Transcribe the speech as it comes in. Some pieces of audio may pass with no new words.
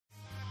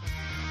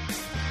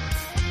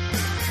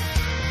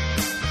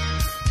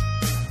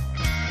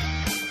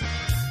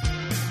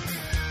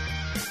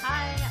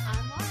Hi,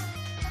 I'm Lauren.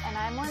 And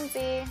I'm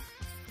Lindsay.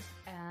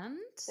 And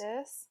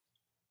This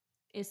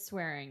is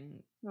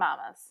swearing.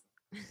 Mamas.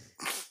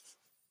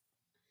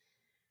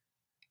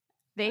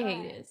 They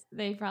hate us.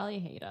 They probably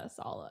hate us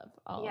all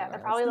Yeah, of they're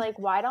us. probably like,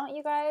 why don't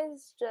you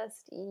guys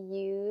just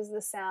use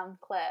the sound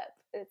clip?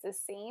 It's the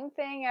same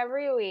thing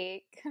every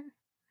week.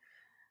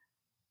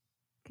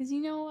 Because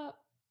you know what?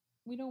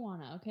 We don't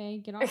want to, okay?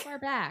 Get off our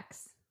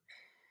backs.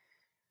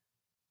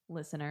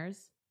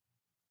 Listeners.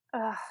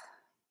 Ugh.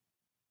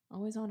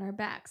 Always on our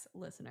backs,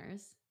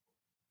 listeners.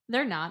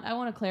 They're not. I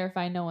want to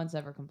clarify, no one's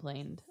ever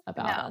complained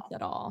about us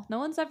at all. No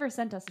one's ever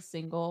sent us a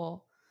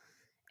single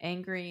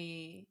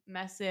angry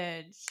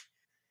message.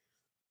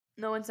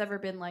 No one's ever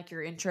been like,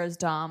 your intro's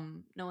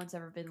dumb. No one's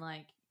ever been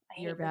like,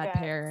 you're a bad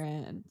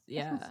parent.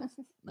 Yeah.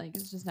 Like,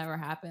 it's just never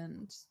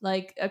happened.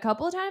 Like, a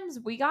couple of times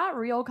we got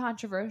real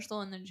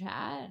controversial in the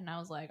chat, and I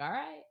was like, all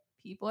right,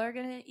 people are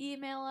going to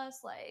email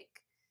us like,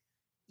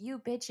 you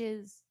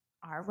bitches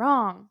are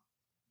wrong.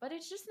 But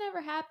it's just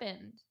never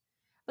happened.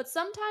 But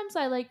sometimes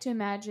I like to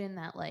imagine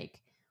that,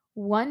 like,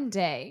 one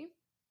day,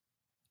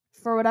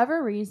 for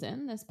whatever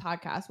reason, this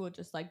podcast will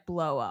just, like,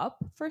 blow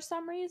up for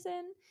some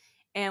reason.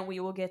 And we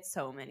will get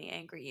so many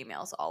angry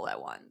emails all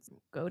at once.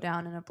 Go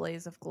down in a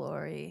blaze of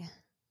glory.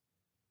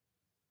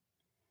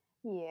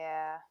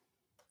 Yeah.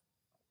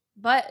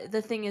 But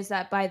the thing is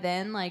that by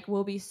then, like,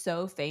 we'll be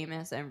so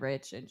famous and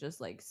rich and just,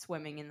 like,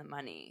 swimming in the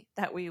money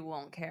that we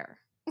won't care.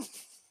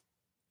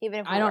 Even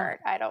if we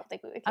weren't, I don't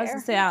think we would care. I was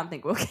going to say, I don't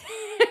think we'll care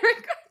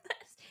regardless.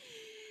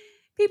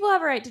 People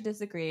have a right to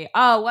disagree.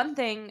 One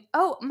thing.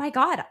 Oh, my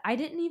God. I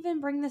didn't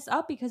even bring this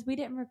up because we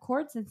didn't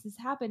record since this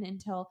happened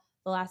until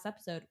the last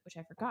episode, which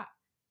I forgot.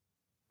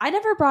 I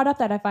never brought up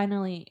that I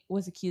finally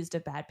was accused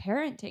of bad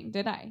parenting,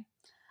 did I?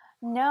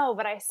 No,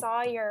 but I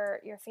saw your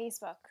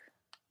Facebook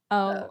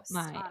post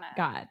my on it.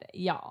 God,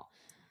 y'all.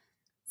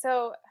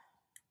 So,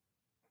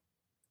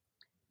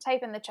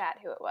 type in the chat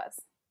who it was.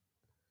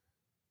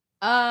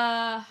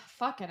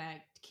 Fucking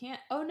I can't.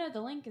 Oh, no, the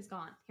link is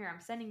gone. Here,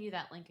 I'm sending you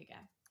that link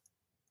again.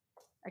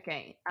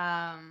 Okay,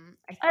 I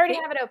already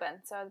have it open,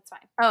 so it's fine.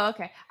 Oh,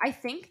 okay. I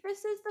think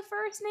this is the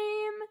first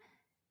name.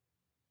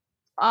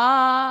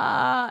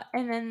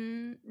 And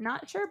then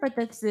not sure, but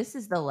this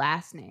is the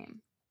last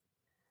name.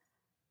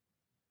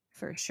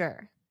 For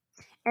sure.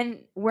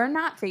 And we're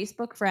not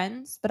Facebook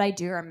friends, but I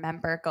do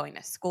remember going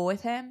to school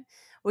with him.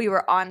 We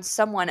were on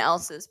someone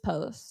else's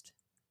post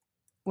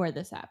where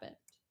this happened.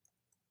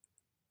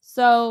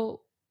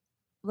 So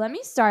let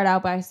me start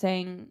out by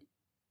saying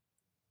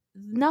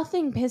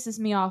nothing pisses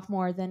me off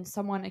more than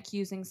someone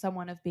accusing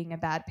someone of being a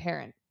bad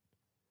parent.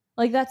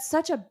 Like, that's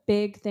such a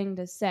big thing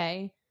to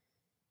say.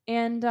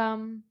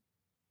 And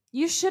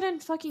you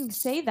shouldn't fucking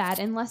say that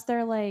unless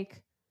they're,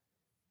 like,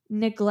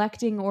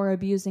 neglecting or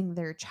abusing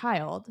their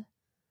child.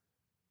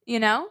 You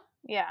know?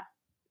 Yeah.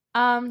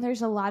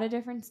 There's a lot of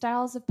different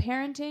styles of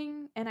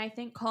parenting, and I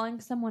think calling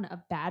someone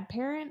a bad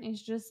parent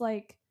is just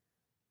like,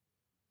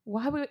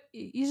 why would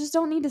you just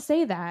don't need to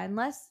say that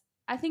unless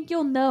I think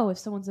you'll know if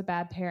someone's a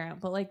bad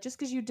parent. But like, just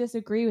because you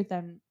disagree with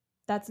them,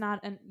 that's not,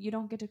 and you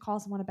don't get to call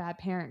someone a bad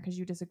parent because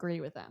you disagree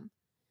with them.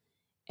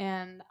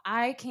 And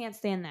I can't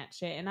stand that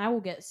shit. And I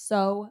will get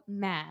so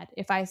mad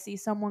if I see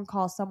someone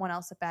call someone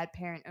else a bad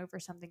parent over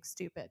something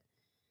stupid.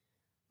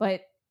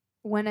 But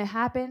when it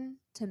happened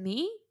to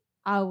me,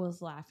 I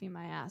was laughing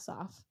my ass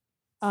off.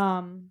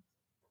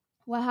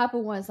 What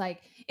happened was,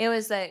 like, it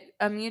was like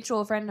a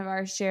mutual friend of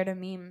ours shared a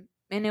meme,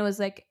 and it was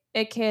like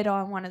a kid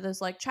on one of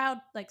those like child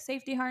like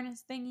safety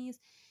harness thingies.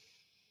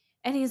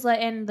 And he's like,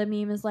 and the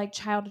meme is like,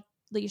 child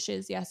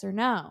leashes, yes or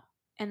no.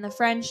 And the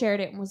friend shared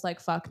it and was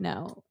like, fuck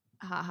no.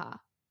 Haha.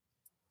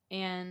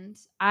 And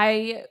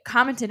I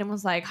commented and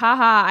was like,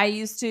 haha, I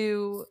used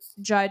to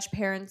judge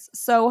parents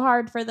so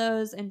hard for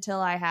those until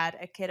I had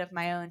a kid of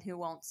my own who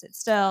won't sit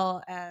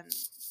still, and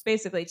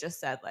basically just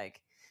said,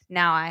 like,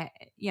 now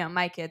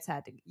my kids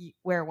had to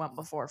wear one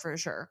before for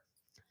sure.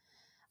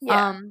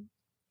 Yeah.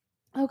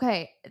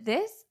 Okay,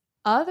 this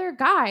other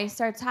guy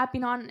starts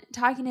talking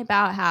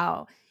about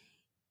how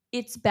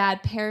it's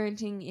bad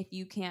parenting if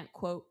you can't,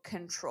 quote,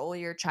 control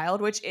your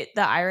child, which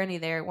the irony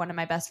there, one of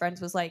my best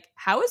friends was like,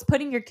 how is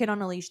putting your kid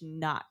on a leash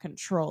not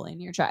controlling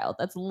your child?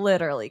 That's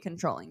literally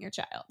controlling your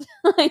child.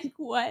 Like,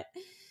 what?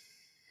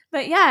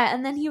 But yeah,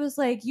 and then he was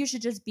like, you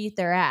should just beat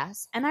their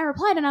ass. And I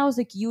replied and I was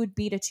like, you would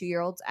beat a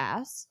 2-year-old's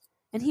ass?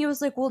 And he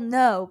was like, well,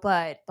 no,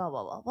 but blah,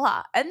 blah, blah,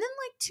 blah. And then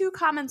like 2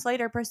 comments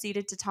later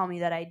proceeded to tell me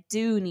that I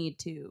do need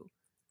to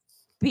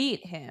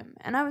beat him.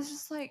 And I was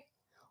just like,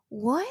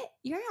 what?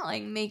 You're not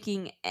like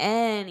making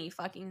any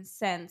fucking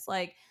sense.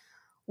 Like,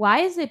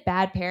 why is it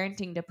bad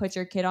parenting to put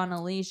your kid on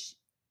a leash,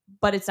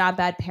 but it's not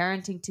bad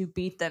parenting to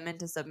beat them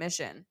into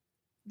submission?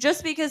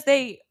 Just because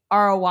they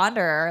are a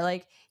wanderer.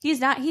 Like, he's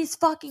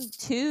fucking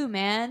 2,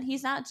 man.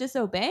 He's not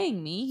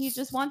disobeying me. He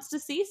just wants to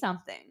see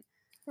something.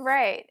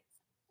 Right.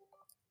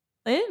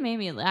 It made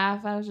me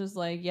laugh. I was just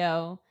like,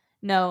 yo,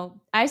 No,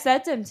 I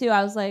said to him too,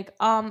 I was like,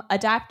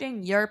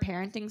 adapting your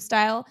parenting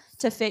style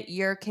to fit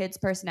your kid's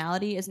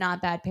personality is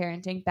not bad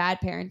parenting. Bad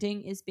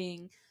parenting is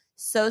being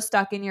so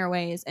stuck in your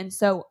ways and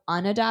so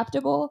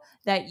unadaptable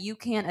that you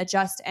can't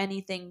adjust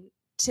anything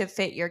to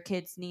fit your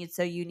kids' needs,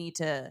 so you need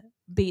to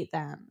beat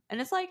them. And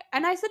it's like,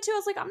 and I said too, I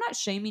was like, I'm not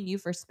shaming you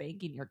for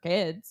spanking your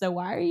kid. So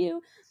why are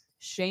you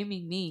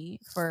shaming me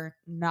for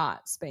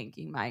not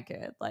spanking my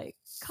kid? Like,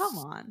 come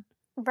on.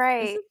 This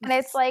Right. is And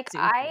it's like,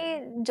 stupid.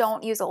 I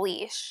don't use a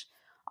leash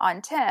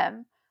on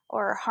Tim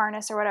or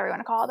harness or whatever you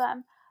want to call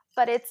them.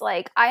 But it's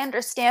like, I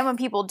understand when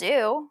people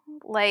do.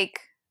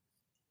 Like,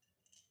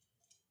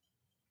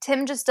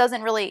 Tim just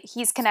doesn't really,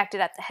 he's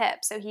connected at the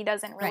hip, so he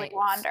doesn't really Right.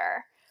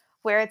 wander.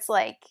 Where it's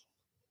like,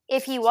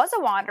 if he was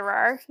a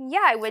wanderer,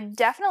 yeah, I would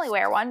definitely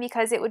wear one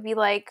because it would be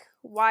like,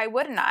 why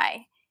wouldn't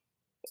I?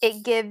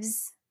 It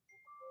gives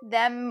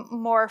them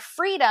more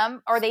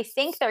freedom, or they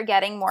think they're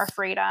getting more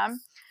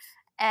freedom.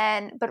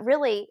 But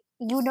really,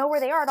 you know where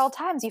they are at all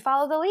times. You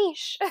follow the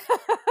leash.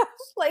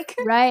 Like,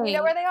 you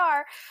know where Right. they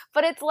are.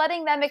 But it's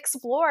letting them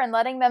explore and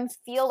letting them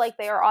feel like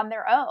they are on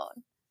their own.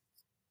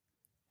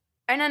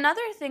 And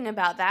another thing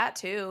about that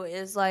too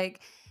is like,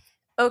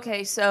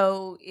 okay,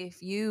 so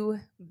if you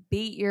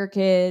beat your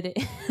kid,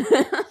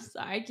 sorry,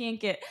 I can't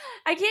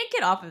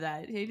get off of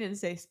that. He didn't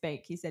say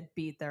spank, he said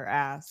beat their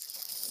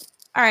ass.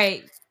 All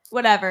right,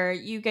 whatever.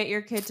 You get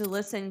your kid to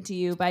listen to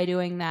you by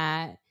doing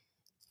that.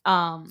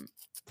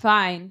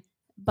 Fine.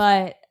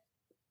 But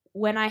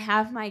when I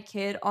have my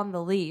kid on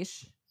the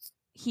leash,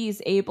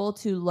 he's able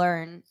to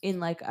learn in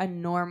like a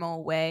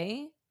normal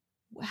way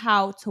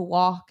how to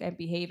walk and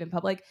behave in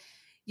public.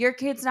 Your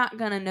kid's not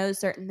gonna know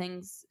certain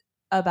things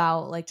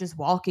about like just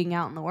walking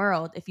out in the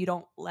world if you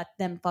don't let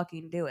them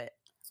fucking do it.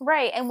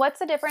 Right. And what's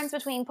the difference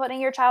between putting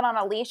your child on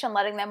a leash and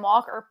letting them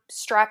walk, or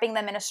strapping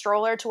them in a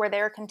stroller to where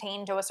they're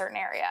contained to a certain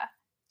area?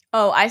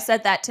 Oh, I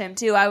said that to him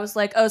too. I was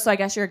like, oh, so I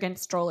guess you're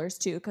against strollers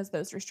too because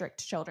those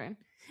restrict children.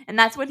 And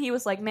that's when he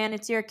was like, man,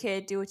 it's your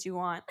kid. Do what you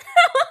want.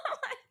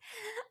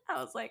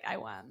 I was like, I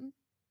won.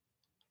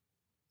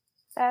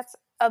 That's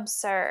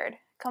absurd.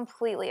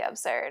 Completely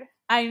absurd.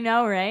 I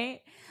know,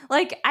 right?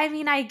 Like, I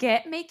mean, I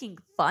get making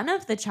fun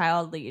of the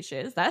child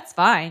leashes. That's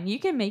fine. You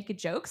can make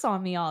jokes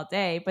on me all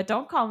day, but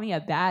don't call me a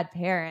bad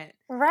parent.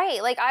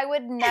 Right. Like, I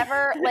would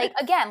never, like,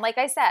 again, like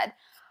I said,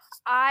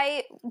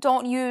 I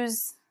don't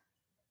use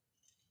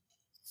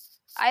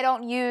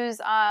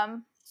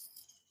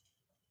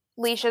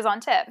leashes on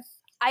Tim.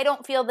 I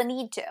don't feel the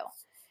need to.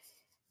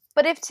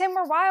 But if Tim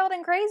were wild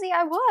and crazy,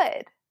 I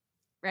would.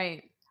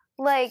 Right.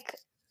 Like,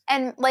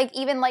 and like,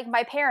 even like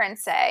my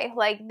parents say,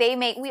 like,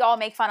 we all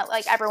make fun of,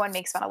 like, everyone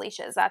makes fun of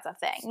leashes. That's a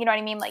thing. You know what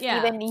I mean? Like, Yeah.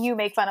 even you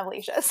make fun of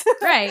leashes.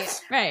 Right.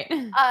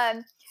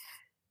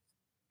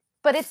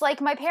 But it's like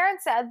my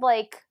parents said,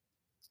 like,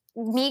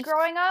 me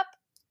growing up,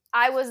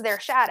 I was their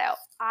shadow.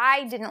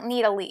 I didn't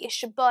need a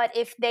leash. But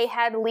if they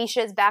had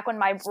leashes back when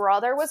my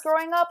brother was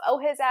growing up, oh,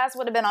 his ass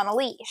would have been on a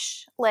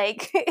leash.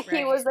 Like,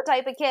 he was the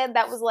type of kid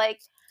that was like,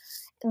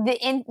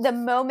 the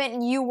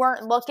moment you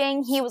weren't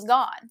looking, he was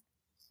gone.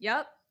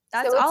 Yep.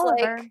 That's so it's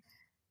Oliver.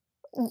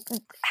 like,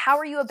 how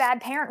are you a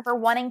bad parent for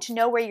wanting to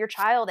know where your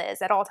child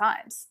is at all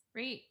times?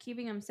 Right.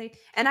 Keeping him safe.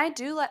 And I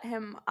do let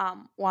him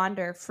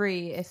wander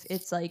free if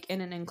it's like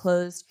in an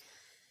enclosed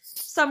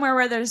somewhere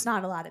where there's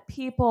not a lot of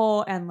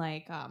people, and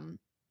like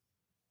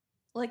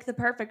the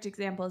perfect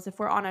example is if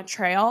we're on a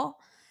trail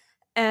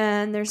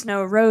and there's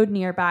no road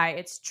nearby.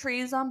 It's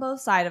trees on both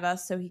sides of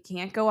us, so he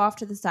can't go off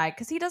to the side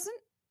because he doesn't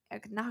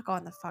knock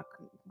on the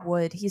fucking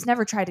wood. He's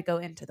never tried to go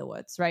into the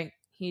woods, right?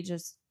 He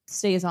just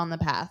stays on the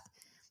path.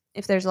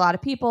 If there's a lot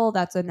of people,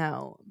 that's a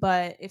no.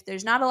 But if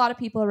there's not a lot of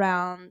people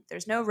around,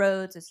 there's no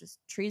roads, it's just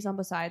trees on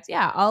both sides,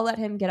 yeah, I'll let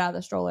him get out of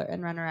the stroller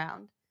and run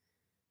around.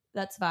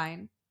 That's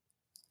fine.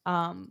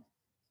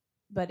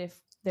 But if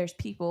there's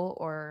people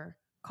or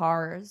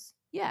cars,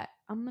 yeah,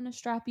 I'm going to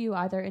strap you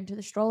either into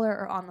the stroller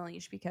or on the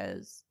leash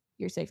because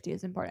your safety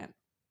is important.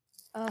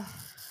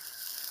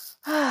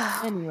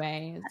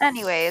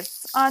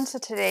 Anyways, on to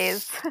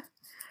today's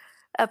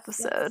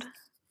episode. Yes.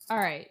 All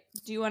right.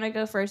 Do you want to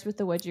go first with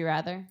the would you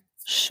rather?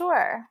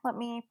 Sure. Let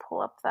me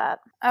pull up that.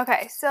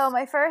 Okay, so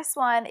my first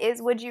one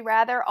is, would you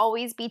rather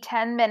always be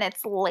 10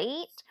 minutes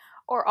late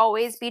or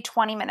always be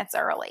 20 minutes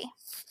early?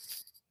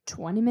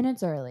 20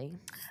 minutes early.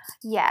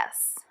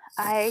 Yes,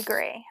 I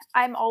agree.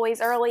 I'm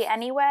always early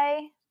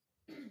anyway.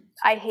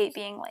 I hate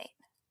being late.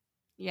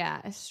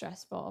 Yeah, it's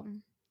stressful.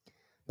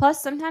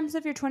 Plus, sometimes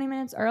if you're 20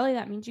 minutes early,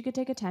 that means you could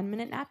take a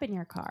 10-minute nap in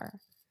your car.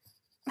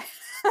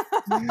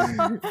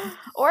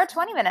 Or a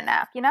 20-minute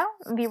nap,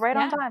 and be right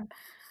on time.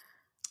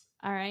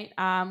 All right.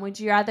 Would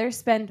you rather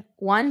spend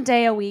 1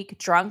 day a week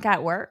drunk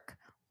at work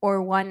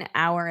or 1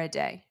 hour a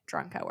day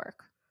drunk at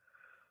work?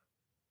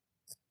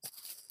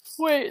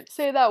 Wait,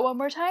 say that one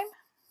more time.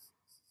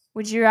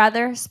 Would you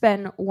rather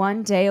spend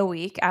 1 day a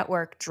week at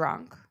work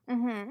drunk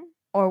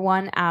or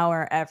 1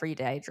 hour every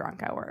day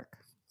drunk at work?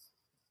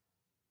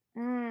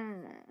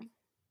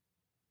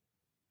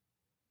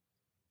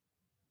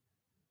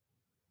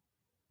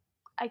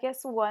 I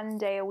guess 1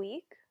 day a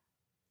week.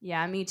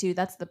 Yeah, me too.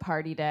 That's the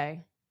party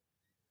day.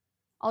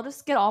 I'll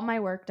just get all my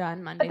work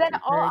done Monday But then,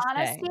 through all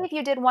Thursday. honesty, if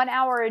you did 1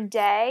 hour a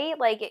day,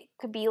 like it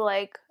could be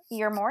like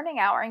your morning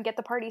hour and get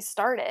the party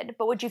started.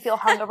 But would you feel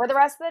hungover the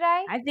rest of the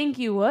day? I think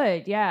you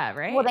would. Yeah,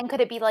 right? Well, then could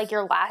it be like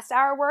your last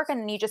hour work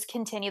and then you just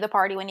continue the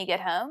party when you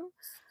get home?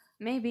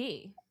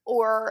 Maybe.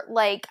 Or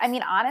like, I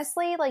mean,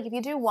 honestly, like if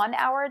you do 1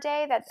 hour a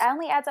day, that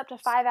only adds up to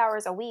 5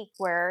 hours a week,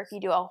 where if you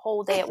do a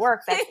whole day at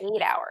work, that's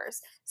 8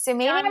 hours. So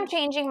maybe I'm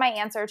changing my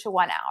answer to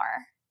 1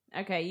 hour.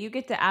 Okay, you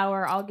get the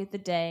hour, I'll get the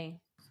day.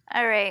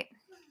 All right.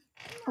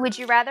 Would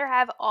you rather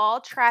have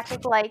all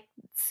traffic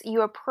lights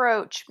you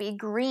approach be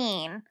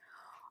green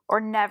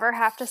or never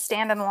have to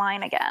stand in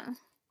line again?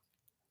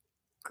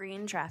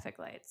 Green traffic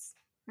lights.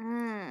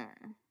 I'm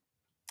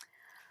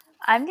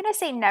going to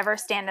say never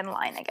stand in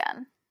line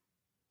again.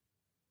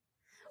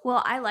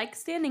 Well, I like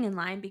standing in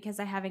line because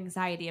I have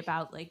anxiety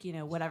about, like,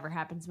 whatever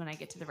happens when I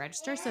get to the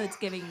register. So it's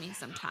giving me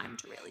some time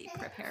to really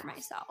prepare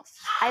myself.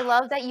 I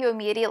love that you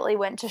immediately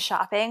went to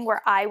shopping,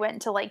 where I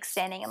went to like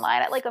standing in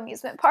line at like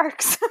amusement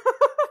parks.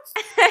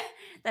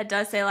 That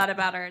does say a lot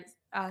about our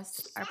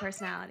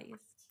personalities.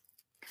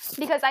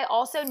 Because I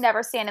also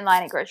never stand in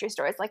line at grocery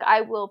stores. Like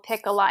I will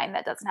pick a line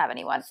that doesn't have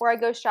anyone, or I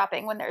go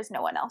shopping when there's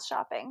no one else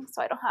shopping,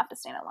 so I don't have to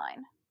stand in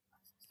line.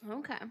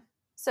 Okay.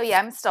 So yeah,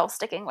 I'm still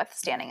sticking with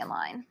standing in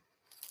line.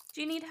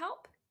 Do you need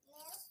help?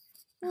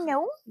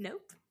 No.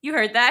 Nope. You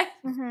heard that?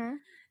 Mm-hmm.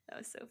 That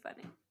was so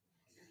funny.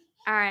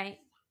 All right.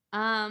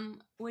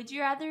 Would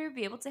you rather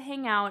be able to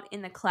hang out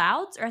in the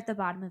clouds or at the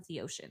bottom of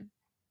the ocean?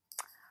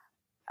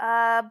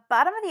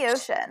 Bottom of the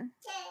ocean.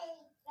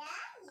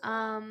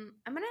 I'm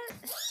gonna.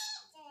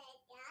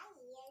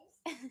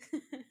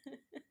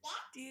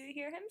 Do you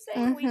hear him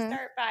saying we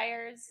start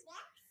fires?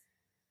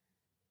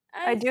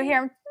 I do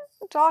hear him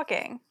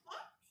talking.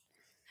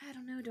 I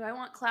don't know. Do I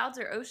want clouds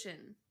or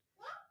ocean?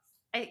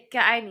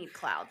 I need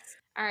clouds.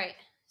 All right.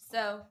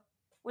 So,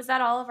 was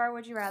that all of our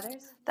Would You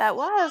Rathers? That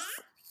was.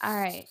 All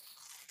right.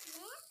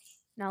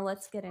 Now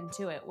let's get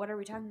into it. What are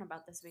we talking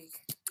about this week?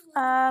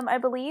 I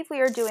believe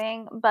we are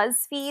doing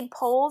BuzzFeed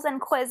polls and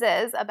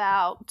quizzes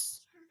about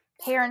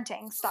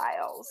parenting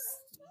styles.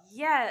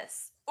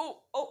 Yes. Oh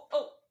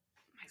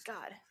my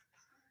God.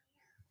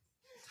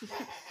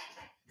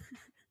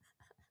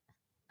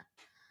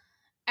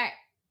 All right.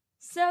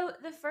 So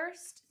the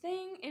first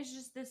thing is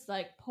just this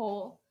like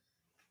poll.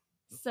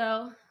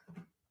 So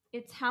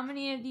it's how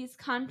many of these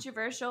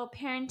controversial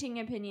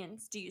parenting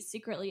opinions do you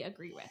secretly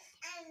agree with?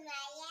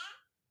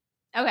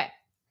 Okay.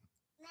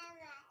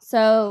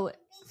 So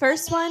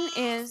first one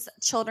is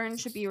children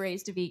should be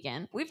raised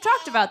vegan. We've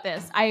talked about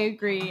this. I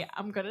agree.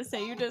 I'm going to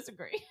say you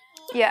disagree.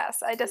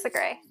 Yes, I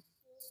disagree.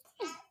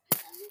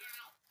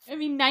 I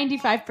mean,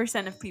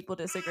 95% of people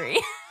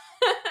disagree.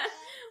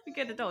 We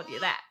could have told you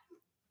that.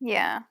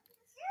 Yeah.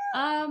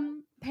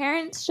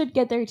 Parents should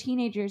get their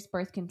teenagers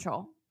birth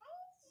control.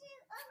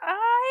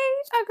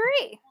 I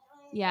agree.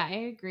 Yeah, I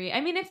agree.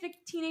 I mean, if the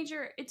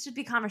teenager, it should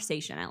be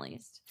conversation at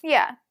least.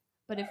 Yeah.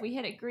 But if we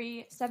hit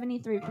agree,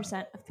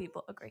 73% of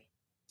people agree.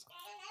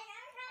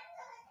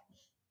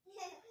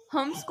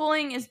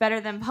 Homeschooling is better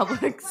than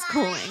public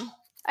schooling.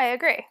 I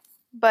agree.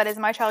 But is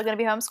my child going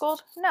to be homeschooled?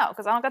 No,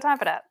 because I don't got time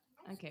for that.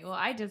 Okay, well,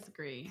 I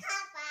disagree.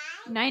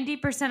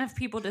 90% of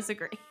people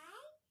disagree.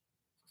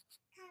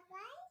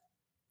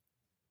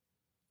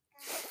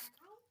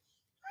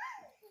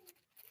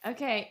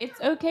 Okay,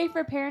 it's okay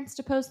for parents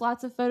to post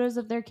lots of photos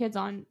of their kids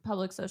on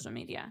public social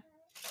media.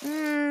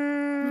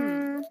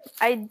 Wait,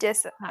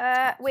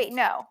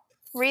 no.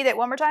 Read it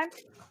one more time.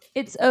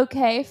 It's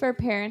okay for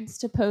parents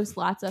to post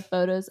lots of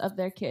photos of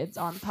their kids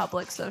on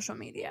public social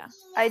media.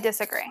 I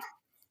disagree.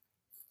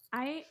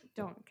 I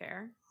don't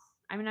care.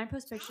 I mean, I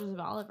post pictures of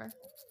Oliver.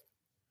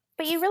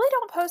 But you really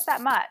don't post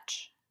that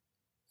much.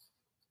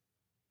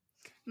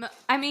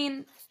 I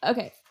mean,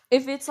 okay.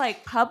 If it's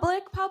like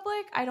public,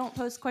 I don't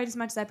post quite as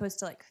much as I post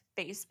to like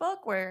Facebook,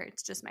 where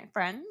it's just my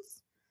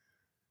friends.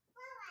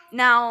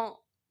 Now,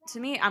 to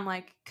me, I'm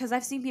like, because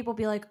I've seen people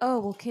be like, "Oh,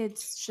 well,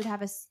 kids should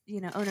have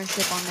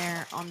ownership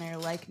on their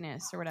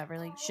likeness or whatever.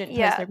 Like, shouldn't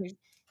post their pictures."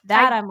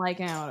 I'm like,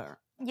 whatever.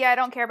 Yeah, I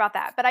don't care about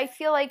that. But I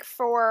feel like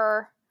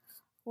for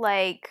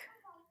like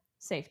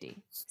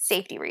safety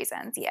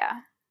reasons, yeah.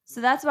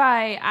 So that's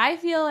why I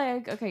feel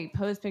like, okay,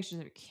 post pictures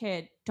of your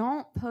kid.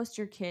 Don't post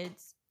your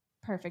kid's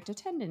perfect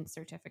attendance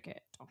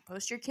certificate. Don't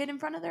post your kid in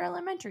front of their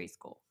elementary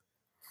school.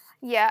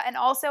 Yeah, and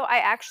also I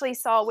actually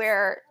saw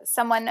where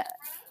someone,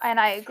 and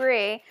I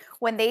agree,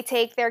 when they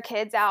take their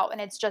kids out and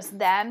it's just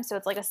them, so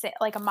it's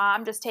like a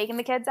mom just taking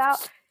the kids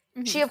out,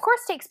 she of course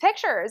takes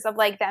pictures of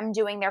like them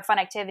doing their fun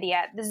activity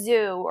at the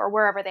zoo or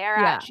wherever they're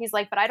at. She's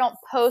like, but I don't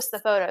post the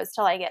photos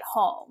till I get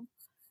home.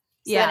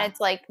 So then it's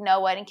like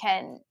no one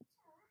can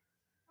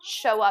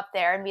show up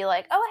there and be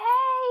like, oh,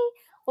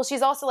 hey. Well,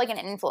 she's also like an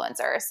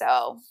influencer,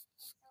 so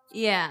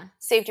yeah,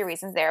 safety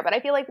reasons there. But I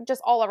feel like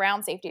just all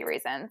around safety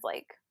reasons,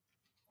 like,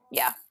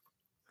 yeah.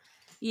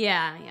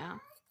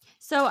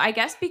 So I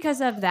guess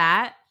because of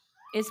that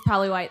is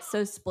probably why it's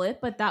so split.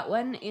 But that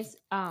one is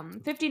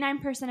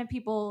 59% of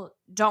people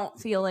don't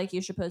feel like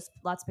you should post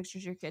lots of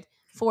pictures of your kid.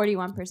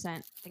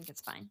 41% think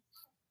it's fine.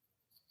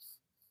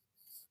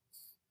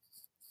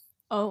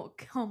 Oh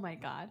my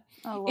God.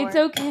 Oh, It's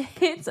Lord. okay.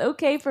 It's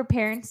okay for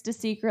parents to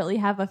secretly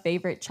have a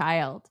favorite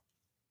child.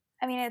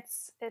 I mean,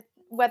 it's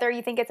whether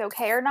you think it's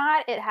okay or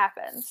not, it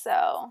happens.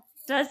 So,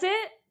 Does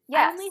it?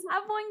 yes. I only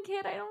have one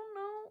kid. I don't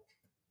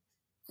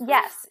know.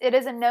 Yes, it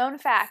is a known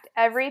fact.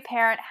 Every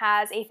parent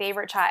has a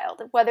favorite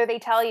child. Whether they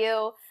tell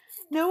you,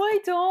 no, I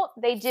don't,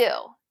 they do.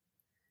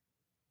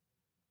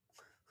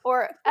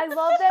 Or I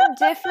love them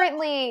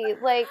differently.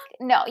 Like,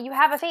 no, you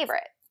have a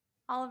favorite.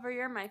 Oliver,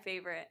 you're my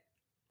favorite.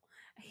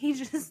 He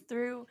just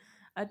threw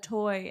a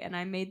toy and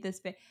I made this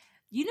face.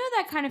 You know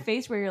that kind of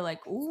face where you're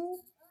like, ooh?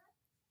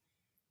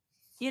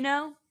 You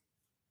know?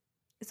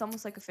 It's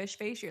almost like a fish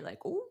face. You're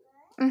like, ooh?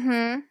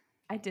 Mm-hmm.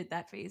 I did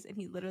that face and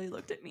he literally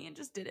looked at me and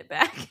just did it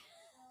back.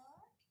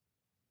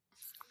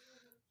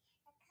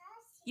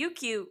 You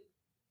cute.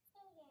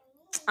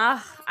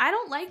 I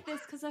don't like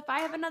this because if I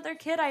have another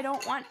kid, I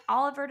don't want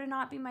Oliver to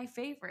not be my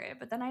favorite,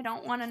 but then I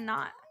don't want to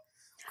not.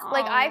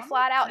 Like, I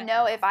flat out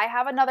know if I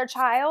have another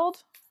child,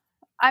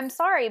 I'm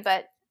sorry,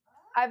 but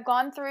I've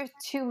gone through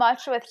too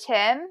much with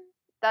Tim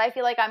that I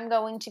feel like I'm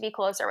going to be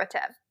closer with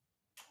Tim.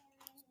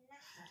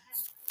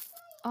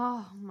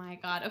 Oh my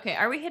God. Okay,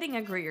 are we hitting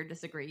agree or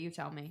disagree? You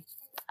tell me.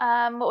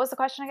 What was the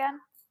question again?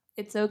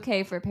 It's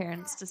okay for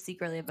parents to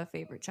secretly have a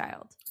favorite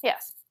child.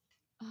 Yes.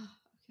 Oh,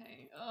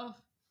 okay. Oh.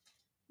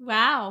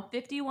 Wow.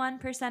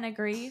 51%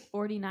 agree,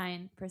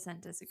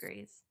 49%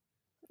 disagrees.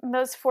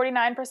 Those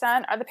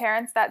 49% are the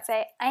parents that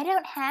say, I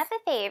don't have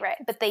a favorite,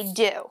 but they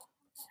do.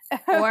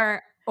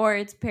 or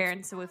it's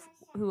parents with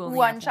who only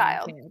one have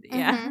child. One kid.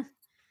 Yeah.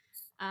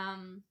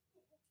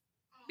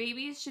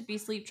 Babies should be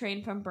sleep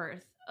trained from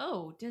birth.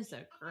 Oh,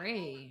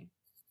 disagree.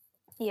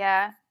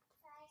 Yeah.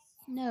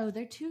 No,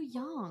 they're too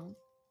young.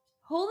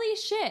 Holy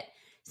shit.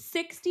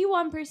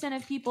 61%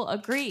 of people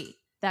agree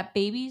that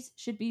babies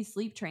should be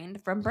sleep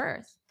trained from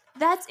birth.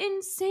 That's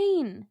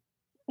insane.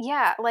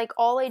 Yeah, like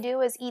all they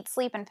do is eat,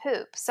 sleep, and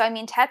poop. So, I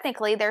mean,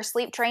 technically, they're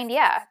sleep trained.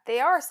 Yeah, they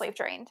are sleep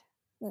trained.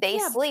 They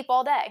sleep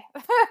all day.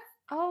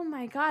 Oh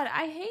my God.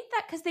 I hate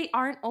that because they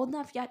aren't old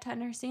enough yet to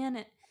understand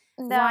it.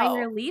 No. Why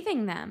you're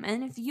leaving them.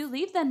 And if you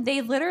leave them,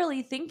 they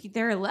literally think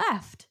they're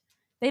left.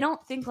 They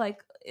don't think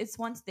like it's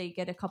once they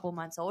get a couple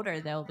months older,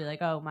 they'll be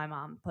like, oh, my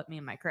mom put me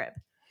in my crib.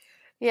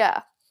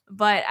 Yeah.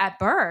 But at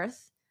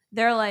birth,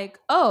 they're like,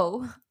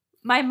 oh,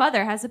 my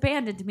mother has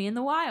abandoned me in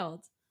the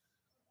wild.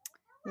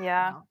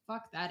 Yeah. Oh,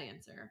 fuck that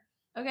answer.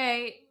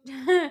 Okay.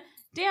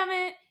 Damn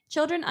it.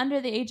 Children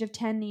under the age of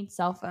 10 need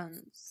cell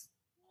phones.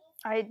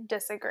 I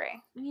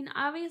disagree. I mean,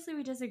 obviously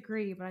we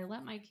disagree, but I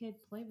let my kid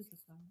play with the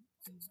phone.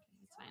 It's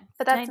fine.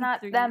 But that's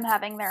not them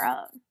having their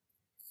own.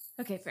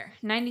 Okay, fair.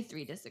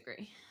 93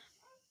 disagree.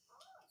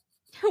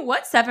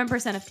 What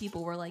 7% of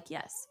people were like,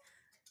 yes,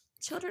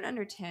 children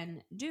under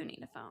 10 do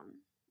need a phone.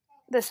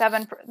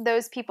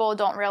 Those people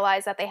don't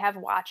realize that they have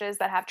watches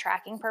that have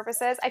tracking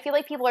purposes. I feel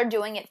like people are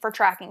doing it for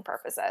tracking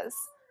purposes,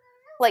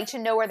 like to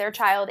know where their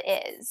child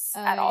is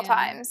at all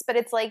times. But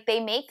it's like they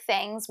make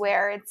things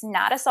where it's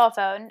not a cell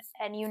phone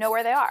and you know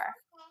where they are.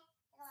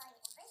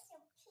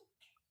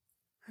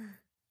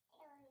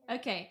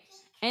 Okay.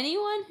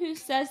 Anyone who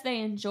says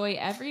they enjoy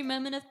every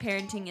moment of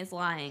parenting is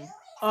lying.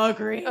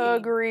 Agreed.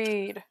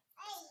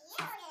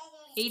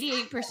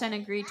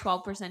 88% agree,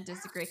 12%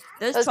 disagree.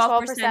 Those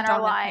 12%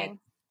 are lying.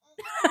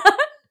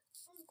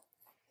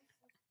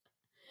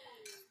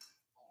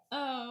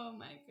 Oh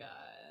my God.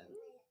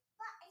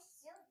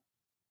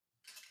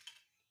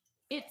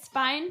 It's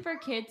fine for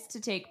kids to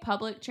take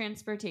public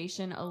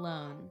transportation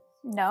alone.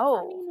 No.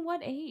 I mean,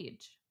 what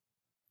age?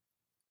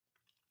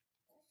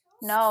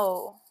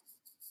 No.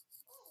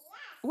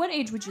 What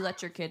age would you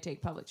let your kid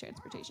take public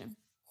transportation?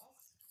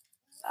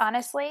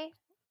 Honestly,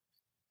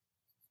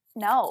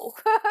 no.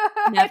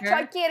 Never?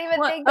 I can't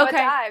even think of a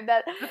time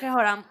that. Okay,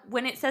 hold on.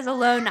 When it says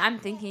alone, I'm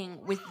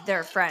thinking with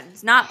their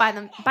friends, not by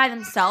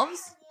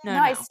themselves. No,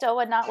 I still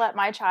would not let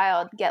my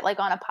child get like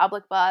on a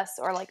public bus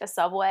or like a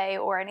subway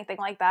or anything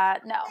like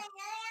that. No.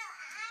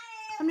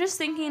 I'm just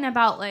thinking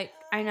about like,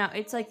 I know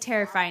it's like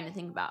terrifying to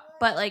think about,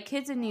 but like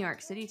kids in New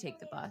York City take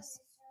the bus,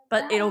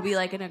 but it'll be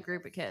like in a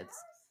group of kids.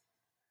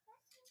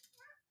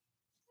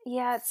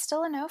 Yeah, it's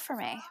still a no for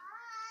me.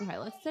 Okay,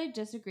 let's say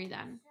disagree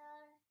then.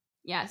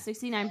 Yeah,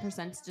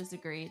 69%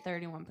 disagree,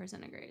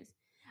 31% agrees.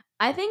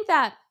 I think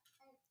that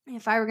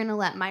if I were going to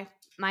let my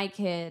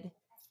kid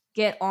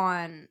get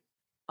on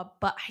a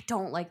bus, I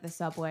don't like the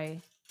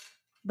subway,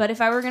 but if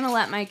I were going to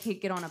let my kid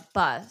get on a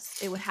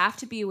bus, it would have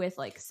to be with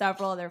like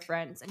several other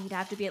friends, and he'd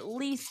have to be at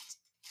least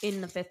in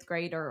the 5th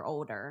grade or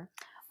older.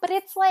 But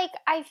it's like,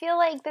 I feel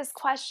like this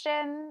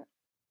question,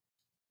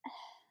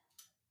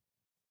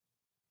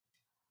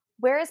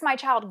 where is my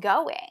child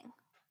going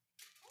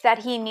that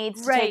he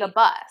needs to take a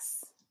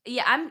bus?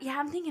 Yeah, I'm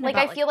thinking like,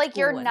 about I feel like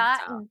you're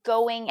not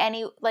going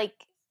any, like,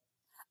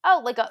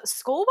 oh, like a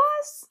school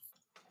bus?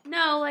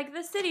 No, like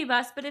the city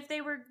bus, but if they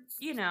were,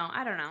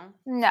 I don't know.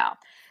 No.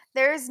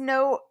 There's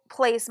no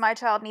place my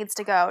child needs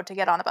to go to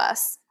get on a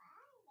bus.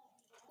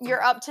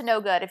 You're up to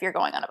no good if you're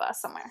going on a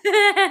bus somewhere.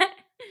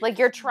 Like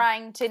you're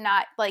trying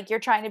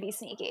to be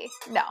sneaky.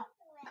 No.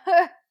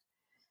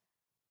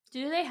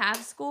 Do they have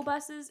school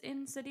buses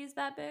in cities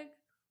that big?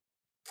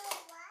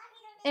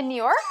 In New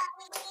York?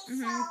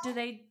 Do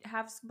they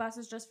have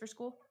buses just for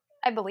school?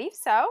 I believe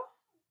so.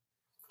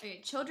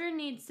 Okay, children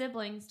need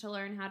siblings to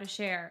learn how to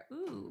share.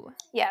 Ooh.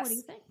 Yes. What do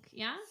you think?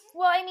 Yeah?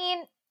 Well, I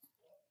mean,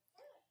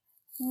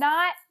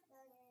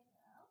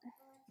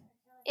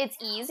 it's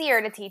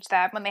easier to teach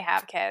them when they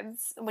have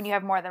kids, when you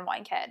have more than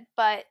one kid.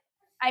 But,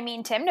 I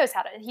mean, Tim knows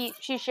how to.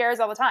 She shares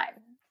all the time.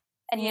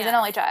 And he's an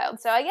only child.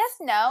 So I guess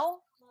no.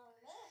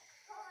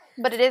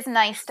 But it is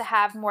nice to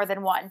have more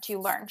than one to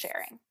learn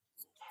sharing.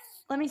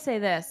 Let me say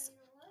this.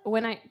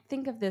 When I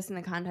think of this in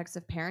the context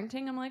of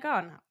parenting, I'm like,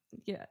 oh, no.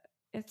 Yeah,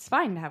 it's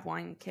fine to have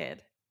one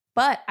kid.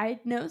 But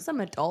I know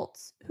some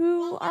adults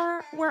who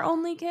were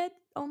only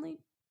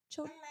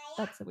children.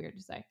 That's so weird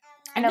to say.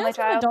 An only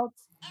child?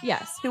 Adults,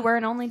 yes, who were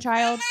an only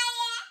child.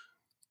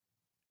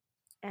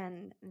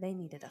 And they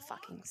needed a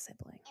fucking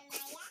sibling.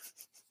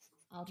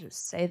 I'll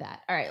just say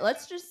that. All right,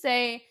 let's just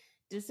say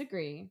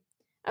disagree.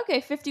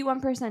 Okay,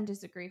 51%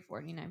 disagree,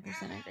 49%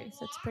 agree.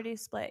 So it's pretty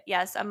split.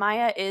 Yes,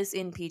 Amaya is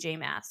in PJ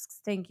Masks.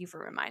 Thank you for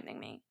reminding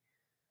me.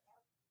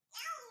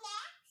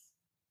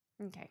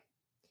 Okay.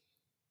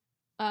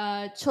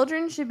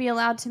 Children should be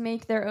allowed to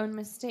make their own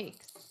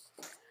mistakes.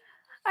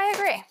 I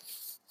agree.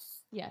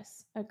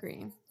 Yes,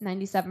 agree.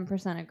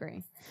 97%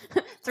 agree.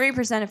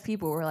 3% of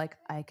people were like,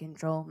 I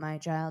control my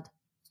child.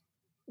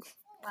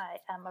 I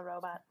am a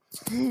robot.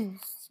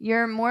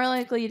 You're more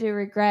likely to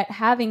regret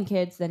having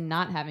kids than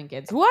not having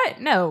kids.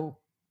 What? No.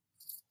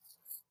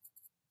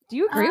 Do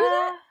you agree with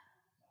that?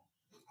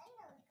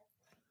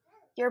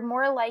 You're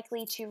more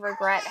likely to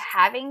regret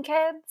having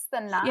kids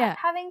than not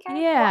having kids?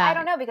 Yeah. Well, I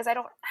don't know because I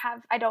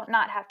don't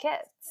not have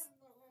kids.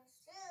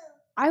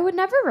 I would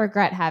never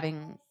regret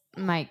having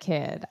my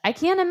kid. I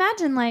can't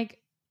imagine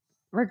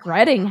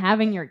regretting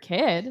having your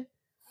kid.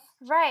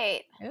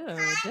 Right. Ew,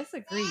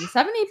 disagree.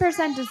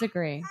 70%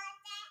 disagree.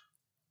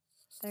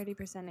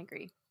 30%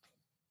 agree.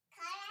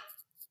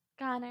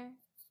 Connor.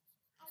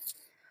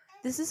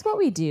 This is what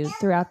we do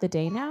throughout the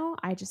day now.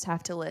 I just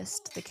have to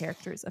list the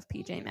characters of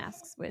PJ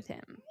Masks with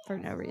him for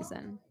no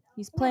reason.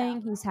 He's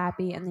playing, he's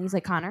happy, and then he's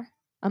like, Connor,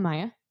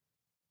 Amaya.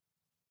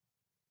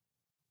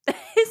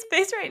 His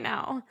face right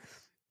now.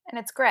 And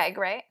it's Greg,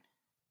 right?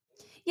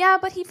 Yeah,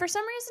 but he for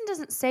some reason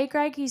doesn't say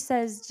Greg. He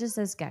just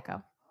says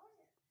Gecko.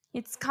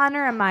 It's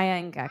Connor, Amaya,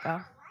 and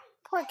Gecko.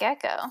 Poor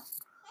Gecko.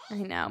 I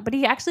know, but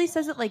he actually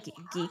says it like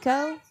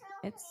Geeko.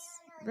 It's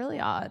really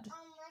odd.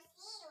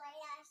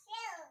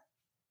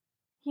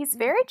 He's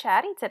very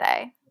chatty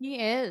today. He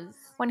is.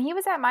 When he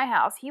was at my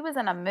house, he was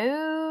in a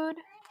mood.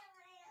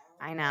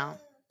 I know.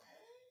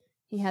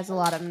 He has a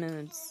lot of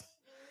moods.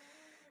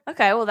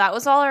 Okay, well, that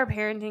was all our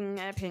parenting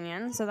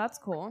opinion, so that's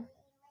cool.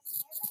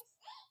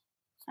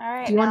 All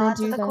right, do you want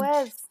to do the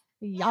quiz?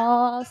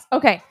 Yes.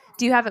 Okay,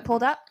 do you have it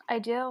pulled up? I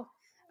do.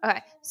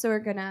 Okay, so we're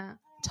going to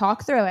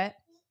talk through it,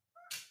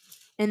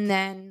 and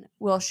then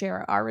we'll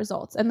share our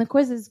results. And the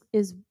quiz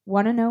is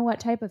want to know what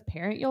type of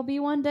parent you'll be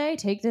one day?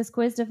 Take this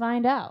quiz to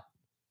find out.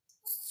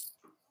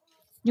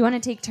 You want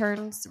to take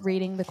turns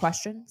reading the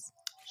questions?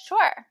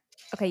 Sure.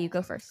 Okay, you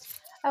go first.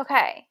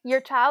 Okay. Your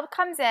child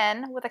comes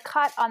in with a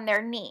cut on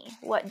their knee.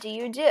 What do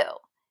you do?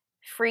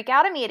 Freak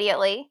out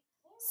immediately,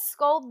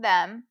 scold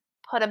them,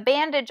 put a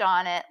bandage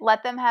on it,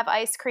 let them have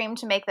ice cream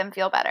to make them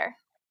feel better.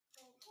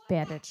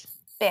 Bandage.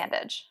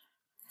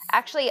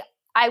 Actually,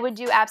 I would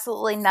do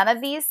absolutely none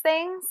of these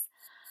things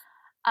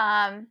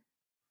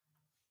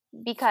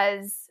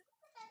because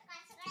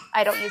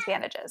I don't use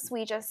bandages.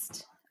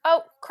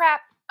 Oh,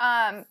 crap.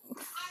 A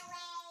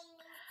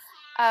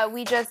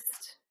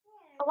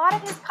lot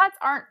of his cuts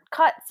aren't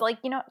cuts.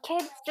 Like,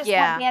 kids just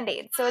want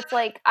Band-Aids. So it's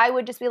like, I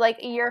would just be like,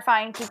 you're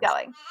fine, keep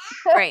going.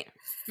 Right.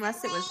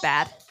 Unless it was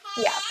bad.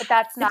 Yeah, but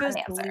that's not an answer.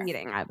 If it was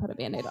bleeding, I'd put a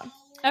Band-Aid on.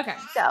 Okay.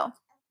 So,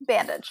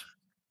 bandage.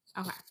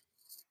 Okay.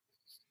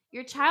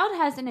 Your child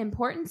has an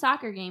important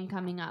soccer game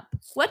coming up.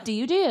 What do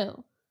you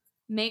do?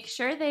 Make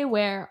sure they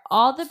wear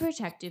all the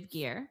protective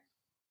gear.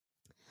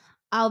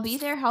 I'll be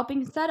there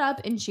helping set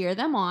up and cheer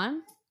them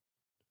on.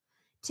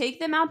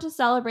 Take them out to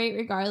celebrate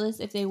regardless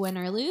if they win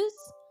or lose.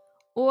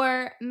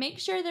 Or make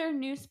sure their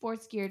new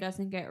sports gear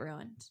doesn't get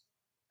ruined.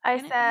 I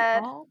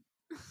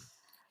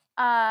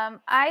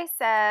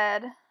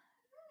said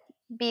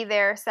be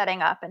there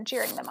setting up and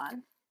cheering them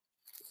on.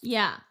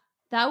 Yeah,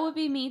 that would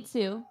be me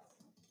too.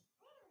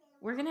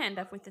 We're going to end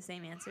up with the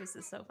same answers.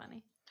 It's so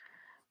funny.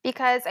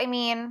 Because,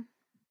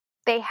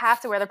 they have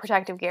to wear the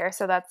protective gear,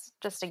 so that's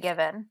just a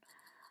given.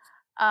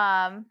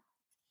 Depending,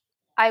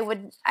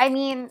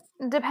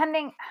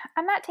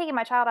 I'm not taking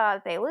my child out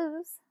if they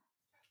lose.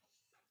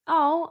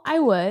 Oh, I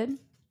would.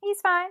 He's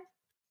fine.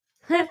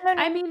 I don't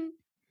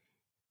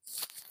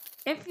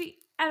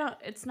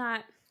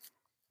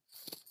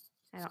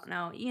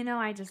know.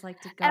 I just like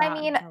to go out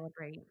and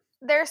celebrate.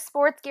 Their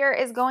sports gear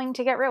is going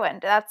to get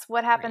ruined. That's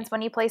what happens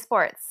when you play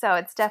sports. So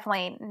it's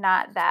definitely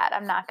not that.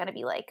 I'm not going to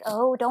be like,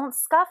 oh, don't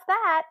scuff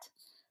that.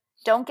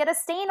 Don't get a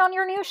stain on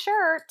your new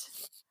shirt.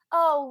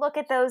 oh, look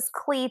at those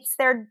cleats.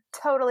 They're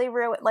totally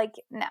ruined. Like,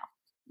 no.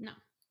 No.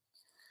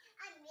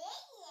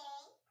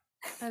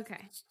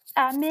 Okay.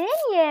 A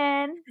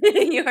minion.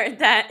 You heard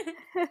that.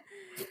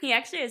 He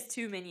actually has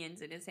 2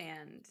 minions in his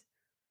hand.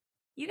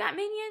 You got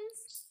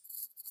minions?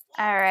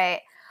 All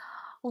right.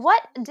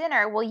 What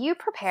dinner will you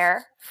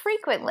prepare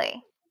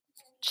frequently?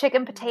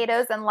 Chicken,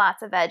 potatoes, and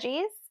lots of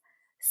veggies?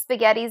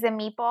 Spaghettis and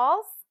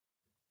meatballs?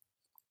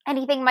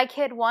 Anything my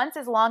kid wants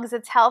as long as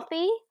it's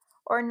healthy?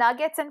 Or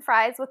nuggets and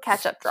fries with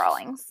ketchup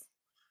drawings?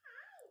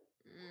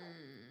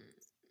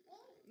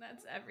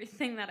 That's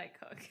everything that I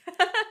cook.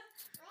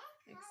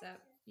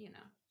 Except,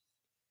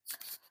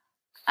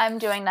 I'm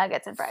doing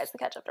nuggets and fries with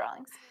ketchup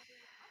drawings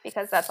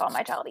because that's all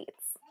my child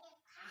eats.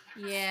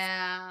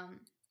 Yeah.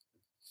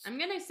 I'm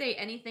going to say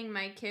anything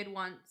my kid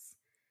wants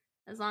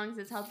as long as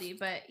it's healthy.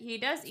 But he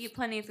does eat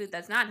plenty of food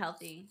that's not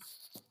healthy.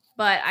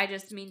 But I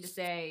just mean to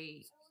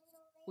say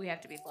we have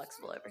to be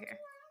flexible over here.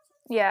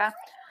 Yeah.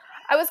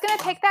 I was going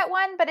to pick that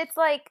one, but it's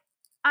like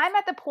I'm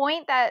at the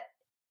point that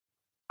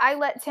I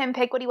let Tim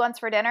pick what he wants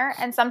for dinner,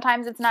 and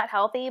sometimes it's not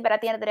healthy, but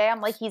at the end of the day, I'm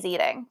like, he's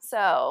eating.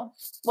 So,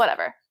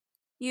 whatever.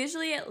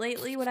 Usually,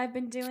 lately, what I've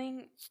been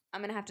doing,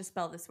 I'm going to have to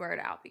spell this word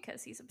out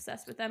because he's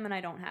obsessed with them and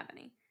I don't have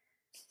any.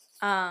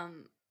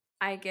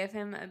 I give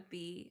him a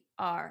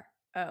BROWNIE.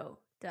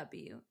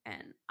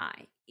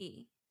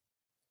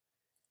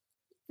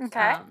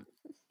 Okay.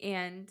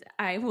 And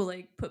I will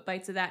like put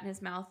bites of that in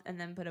his mouth and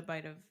then put a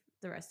bite of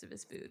the rest of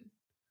his food.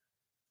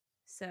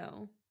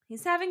 So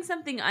he's having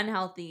something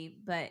unhealthy,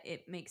 but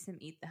it makes him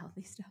eat the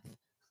healthy stuff.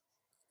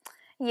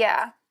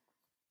 Yeah.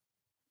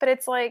 But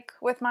it's like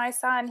with my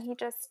son, he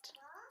just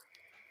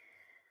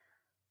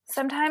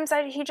sometimes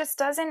he just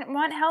doesn't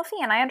want healthy,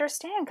 and I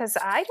understand because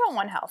I don't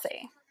want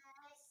healthy.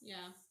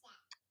 Yeah.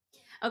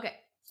 Okay.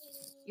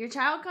 Your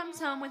child comes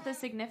home with a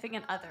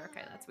significant other.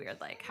 Okay, that's weird.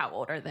 Like, how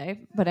old are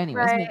they? But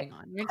anyways, Right. moving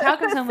on. Your child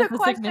comes home with a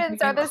significant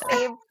questions are the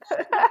same.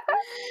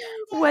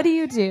 What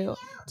do?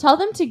 Tell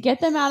them to get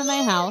them out of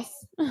my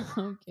house.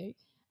 Okay.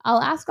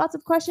 I'll ask lots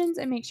of questions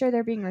and make sure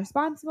they're being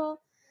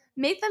responsible.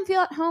 Make them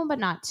feel at home, but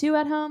not too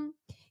at home.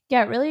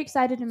 Get really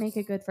excited to make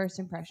a good first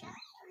impression.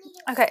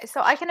 Okay,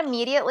 so I can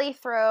immediately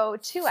throw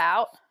 2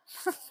 out.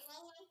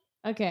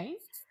 Okay.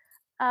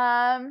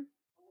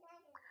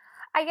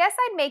 I guess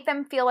I'd make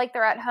them feel like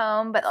they're at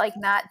home, but like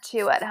not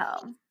too at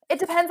home. It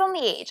depends on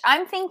the age.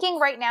 I'm thinking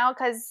right now,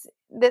 because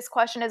this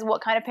question is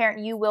what kind of parent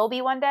you will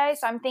be one day.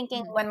 So I'm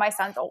thinking when my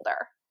son's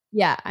older.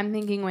 Yeah, I'm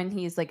thinking when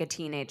he's like a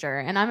teenager.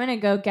 And I'm going to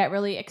go get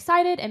really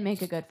excited and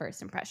make a good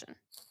first impression.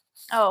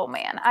 Oh,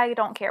 man. I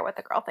don't care what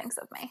the girl thinks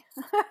of me.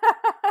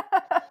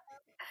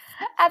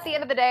 At the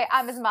end of the day,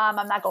 I'm his mom.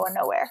 I'm not going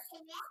nowhere.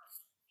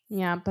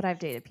 Yeah, but I've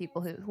dated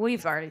people who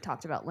we've already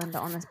talked about Linda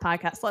on this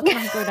podcast. Let's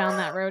not go down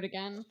that road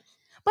again.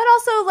 But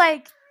also,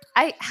 like,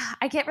 I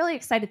get really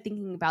excited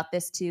thinking about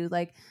this too.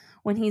 Like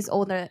when he's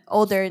older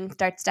and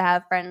starts to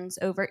have friends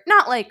over.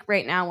 Not like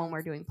right now when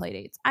we're doing play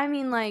dates. I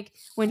mean, like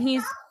when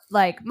he's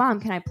like, "Mom,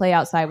 can I play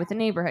outside with the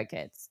neighborhood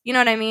kids?" You know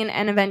what I mean?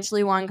 And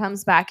eventually one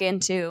comes back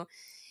into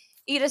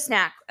eat a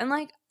snack, and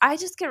like I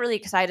just get really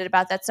excited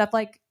about that stuff.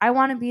 Like I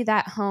want to be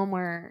that home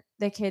where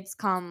the kids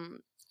come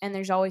and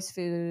there's always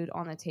food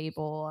on the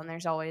table and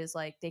there's always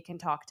like they can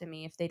talk to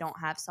me if they don't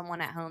have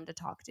someone at home to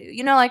talk to.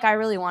 You know, like I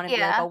really want to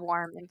be like a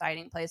warm,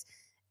 inviting place.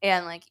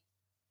 And like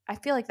I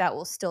feel like that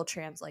will still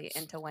translate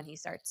into when he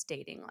starts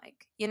dating,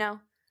 like, you know?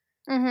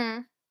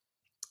 Mm-hmm.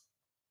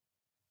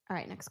 All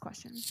right, next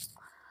question.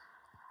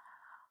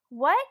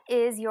 What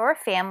is your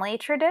family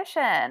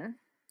tradition?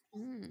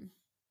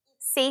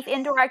 Safe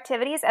indoor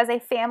activities as a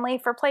family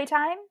for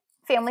playtime,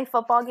 family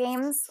football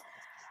games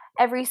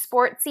every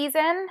sports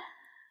season.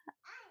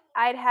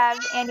 I'd have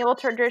annual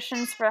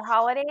traditions for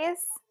holidays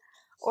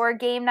or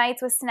game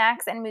nights with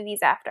snacks and movies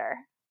after.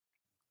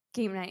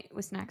 Game night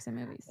with snacks and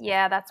movies.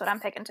 Yeah, that's what I'm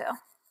picking too.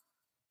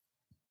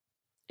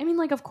 I mean,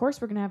 like, of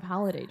course we're going to have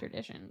holiday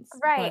traditions.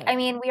 Right. I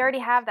mean, we already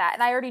have that.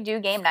 And I already do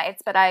game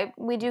nights, but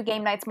we do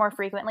game nights more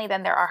frequently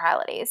than there are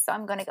holidays. So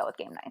I'm going to go with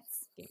game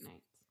nights. Game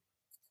nights.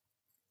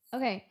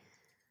 Okay.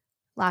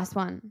 Last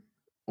one.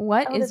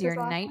 What is your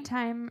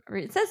nighttime?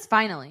 It says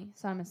finally,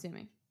 so I'm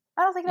assuming.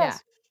 I don't think it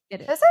is.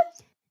 It is. Is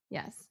it?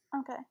 Yes.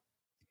 Okay.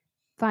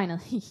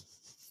 Finally.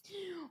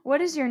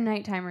 What is your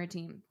nighttime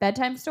routine?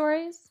 Bedtime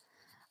stories?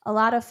 A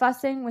lot of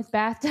fussing with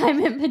bath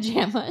time and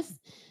pajamas?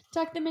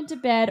 Tuck them into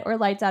bed or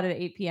lights out at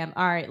 8 p.m.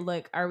 All right,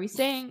 look, are we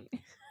saying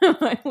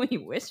what we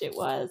wish it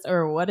was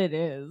or what it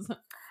is?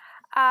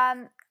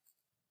 Mine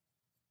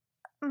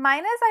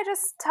is I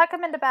just tuck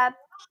them into bed.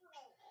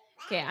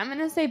 Okay, I'm going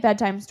to say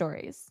bedtime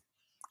stories.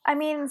 I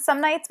mean,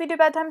 some nights we do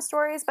bedtime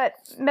stories, but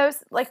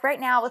most, like right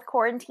now with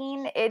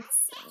quarantine,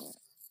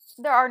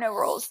 there are no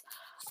rules.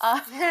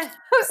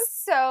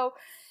 So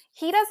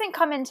he doesn't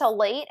come until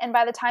late, and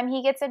by the time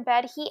he gets in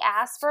bed, he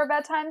asks for a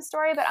bedtime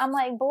story, but I'm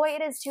like, boy,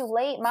 it is too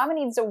late. Mama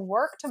needs to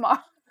work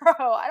tomorrow.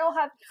 I don't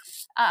have,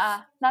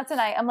 not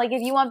tonight. I'm like,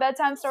 if you want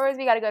bedtime stories,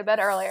 we got to go to bed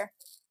earlier.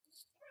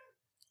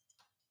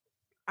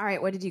 All right,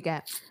 what did you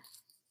get?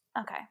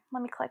 Okay,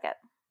 let me click it.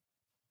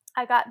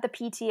 I got the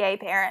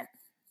PTA parent.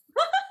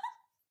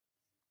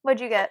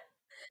 What'd you get?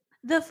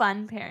 The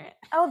fun parent.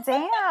 Oh,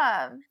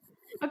 damn.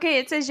 Okay,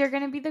 it says you're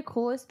going to be the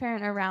coolest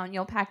parent around.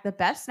 You'll pack the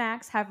best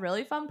snacks, have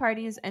really fun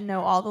parties, and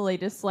know all the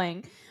latest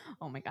slang.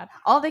 Oh my God.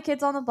 All the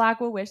kids on the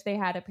block will wish they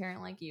had a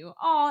parent like you.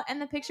 Oh,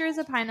 and the picture is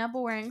a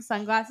pineapple wearing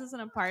sunglasses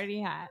and a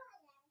party hat.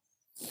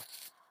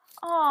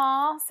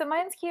 Aw, so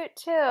mine's cute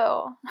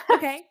too.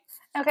 Okay.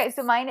 Okay,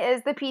 so mine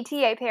is the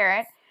PTA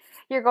parent.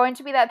 You're going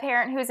to be that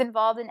parent who's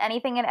involved in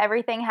anything and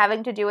everything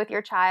having to do with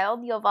your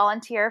child. You'll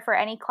volunteer for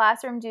any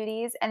classroom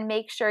duties and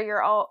make sure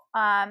you're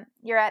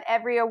at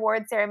every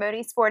award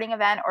ceremony, sporting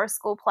event, or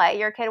school play.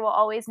 Your kid will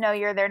always know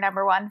you're their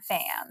number one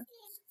fan.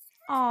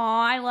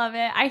 Aw, I love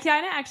it. I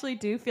kind of actually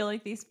do feel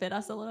like these fit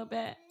us a little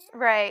bit.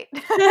 Right.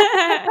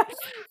 That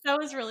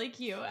was really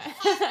cute.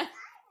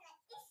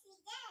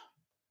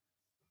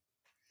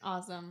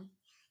 Awesome.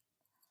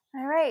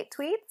 All right,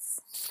 tweets.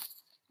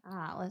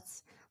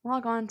 Let's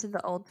log on to the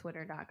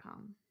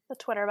oldtwitter.com. The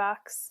Twitter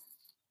box.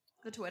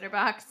 The Twitter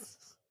box.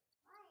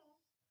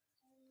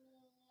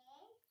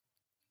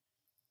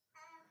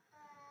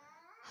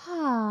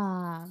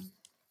 All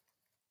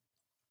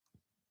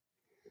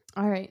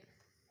right.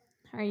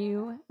 Are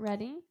you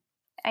ready?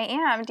 I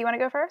am. Do you want to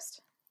go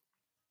first?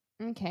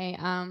 Okay.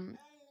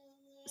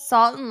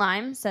 Salt and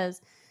Lime says,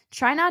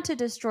 try not to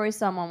destroy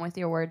someone with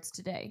your words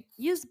today.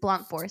 Use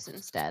blunt force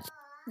instead.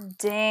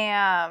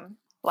 Damn.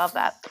 Love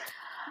that.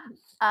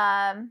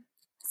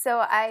 So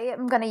I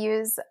am going to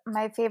use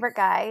my favorite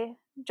guy,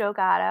 Joe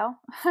Gatto.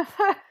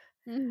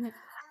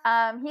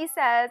 He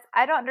says,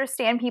 I don't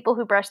understand people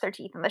who brush their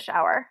teeth in the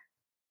shower.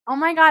 Oh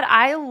my God,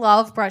 I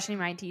love brushing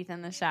my teeth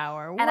in the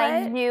shower. What? And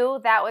I knew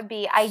that was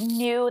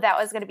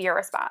going to be your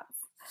response.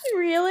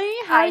 Really?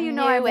 How do you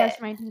know I brush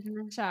my teeth in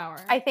the shower?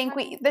 I think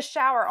the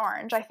shower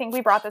orange. I think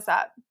we brought this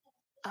up.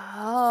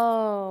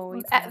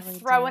 Oh.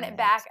 Throwing it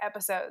back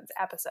episodes.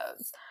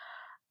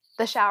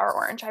 The shower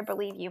orange, I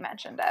believe you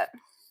mentioned it.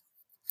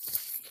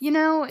 You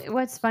know,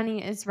 what's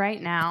funny is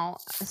right now,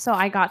 so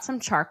I got some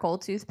charcoal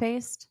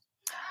toothpaste.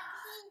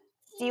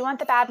 Do you want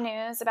the bad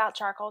news about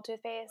charcoal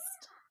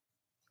toothpaste?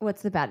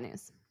 What's the bad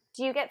news?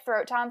 Do you get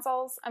throat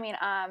tonsils? I mean,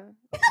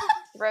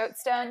 throat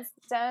stones,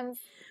 tonsil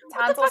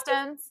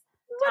stones?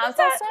 Tonsil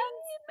stones?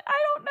 I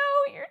don't know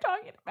what you're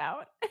talking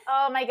about.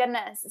 Oh my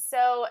goodness.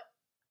 So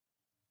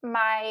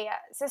my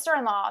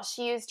sister-in-law,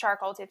 she used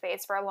charcoal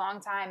toothpaste for a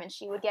long time, and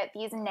she would get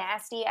these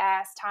nasty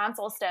ass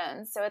tonsil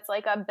stones. So it's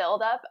like a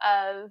buildup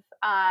of,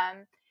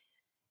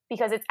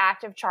 because it's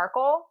active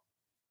charcoal,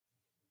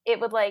 it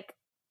would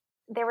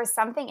there was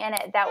something in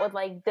it that would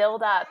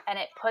build up, and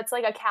it puts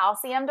a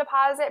calcium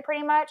deposit,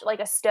 pretty much like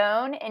a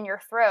stone, in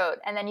your throat.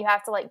 And then you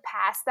have to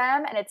pass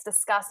them, and it's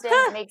disgusting.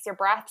 It makes your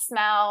breath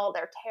smell.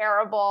 They're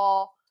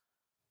terrible.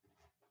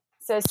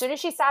 So as soon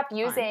as she stopped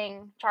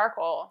using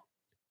charcoal,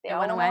 they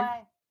went away.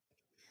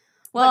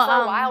 Well, but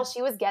for a while,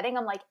 she was getting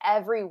them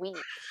every week.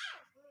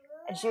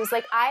 And she was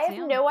like, I have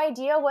no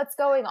idea what's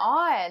going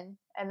on.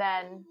 And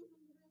then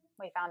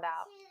we found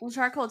out. Well,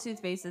 charcoal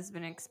toothpaste has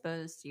been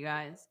exposed, you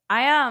guys.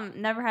 I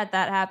never had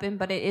that happen,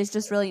 but it is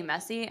just really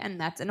messy,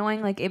 and that's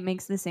annoying. It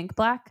makes the sink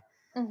black,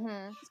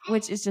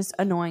 which is just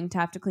annoying to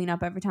have to clean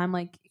up every time.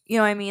 You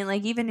know what I mean?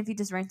 Even if you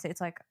just rinse it,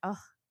 it's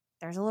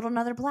there's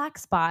another black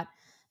spot.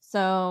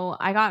 So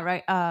I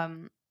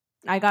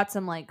got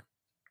some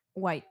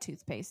white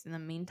toothpaste in the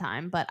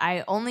meantime, but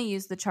I only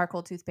use the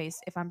charcoal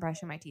toothpaste if I'm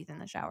brushing my teeth in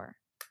the shower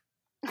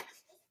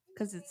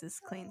because it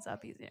just cleans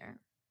up easier.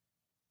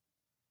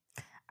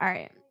 All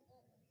right.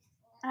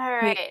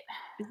 Wait,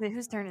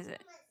 whose turn is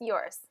it?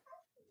 Yours.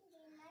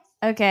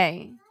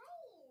 Okay.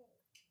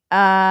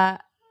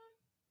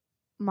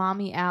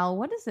 Mommy Al.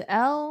 What is it?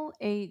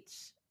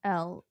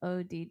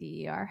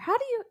 LHLODDER. How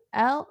do you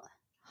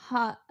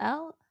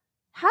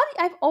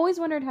I've always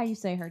wondered how you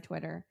say her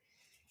Twitter,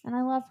 and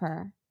I love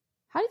her.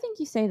 How do you think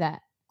you say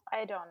that?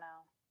 I don't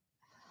know.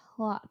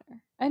 Lauder.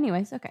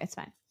 Anyways, okay, it's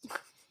fine.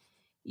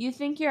 You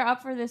think you're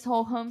up for this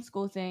whole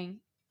homeschool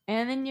thing,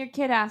 and then your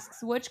kid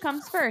asks, which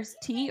comes first,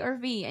 T or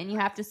V? And you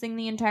have to sing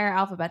the entire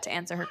alphabet to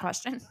answer her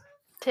question.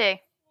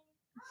 T.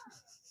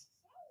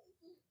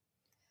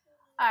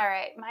 All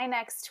right, my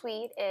next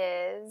tweet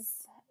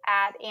is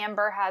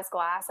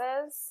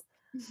 @AmberHasGlasses.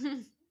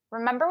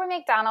 Remember when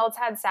McDonald's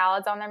had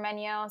salads on their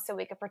menu so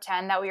we could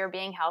pretend that we were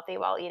being healthy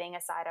while eating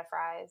a side of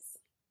fries?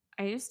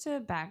 I used to,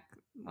 back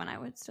when I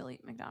would still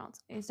eat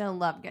McDonald's, I used to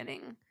love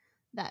getting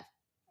that.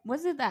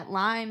 Was it that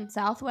lime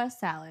Southwest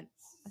salad?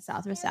 A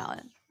Southwest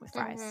salad with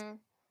fries. Mm-hmm.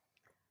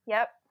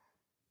 Yep.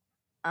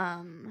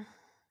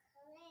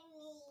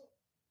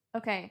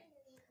 Okay.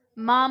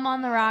 Mom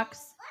on the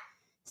Rocks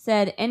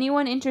said,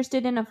 anyone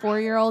interested in a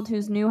 4-year-old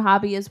whose new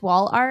hobby is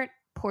wall art?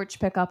 Porch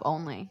pickup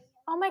only.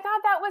 Oh my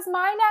God, that was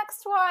my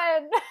next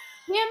one.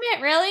 Damn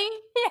it, really?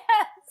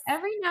 Yes.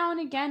 Every now and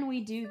again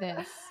we do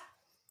this.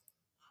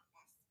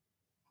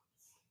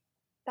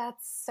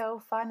 That's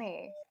so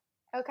funny.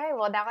 Okay,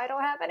 well now I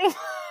don't have any more.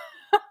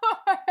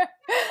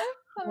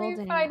 Let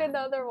me find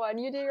another one.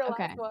 You do your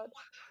last one.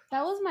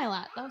 That was my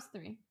last. That was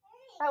 3.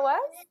 That was?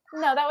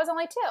 No, that was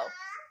only 2.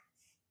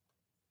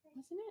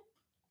 Wasn't it?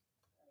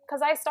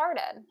 Because I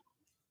started.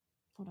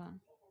 Hold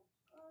on.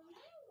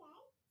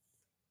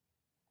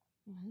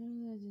 Why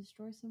did I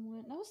destroy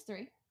someone? That was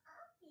 3.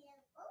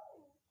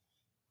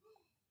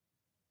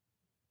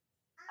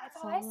 I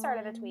thought I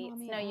started the tweets.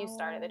 Mommy No, you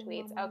started the owl,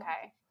 tweets. mommy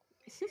Okay.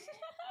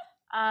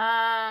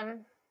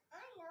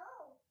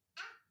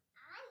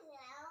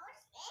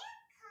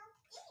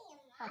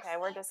 Okay,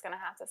 we're just gonna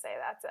have to say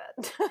that's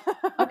it.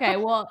 Okay,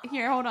 well,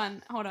 here, hold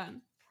on.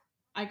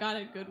 I got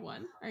a good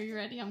one. Are you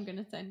ready? I'm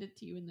gonna send it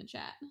to you in the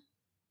chat.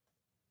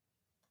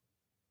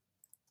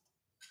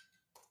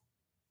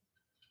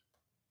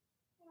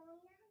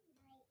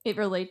 It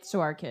relates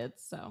to our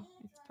kids, so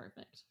it's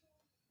perfect.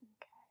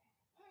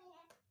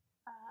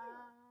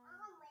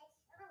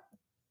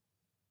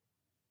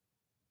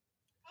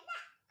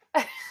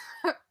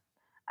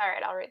 All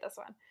right, I'll read this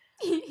one.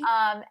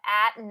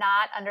 At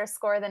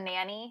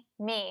 @not_the_nanny.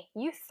 Me,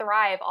 you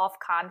thrive off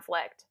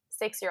conflict.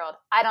 6-year-old.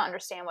 I don't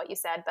understand what you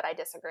said, but I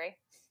disagree.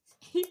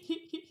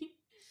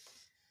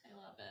 I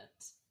love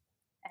it.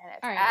 And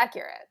it's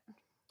accurate.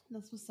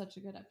 This was such a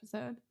good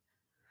episode.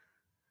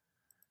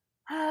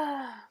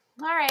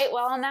 All right,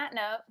 well, on that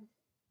note,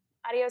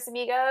 adios,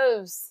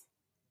 amigos.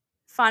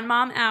 Fun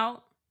mom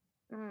out.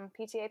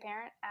 PTA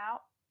parent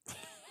out.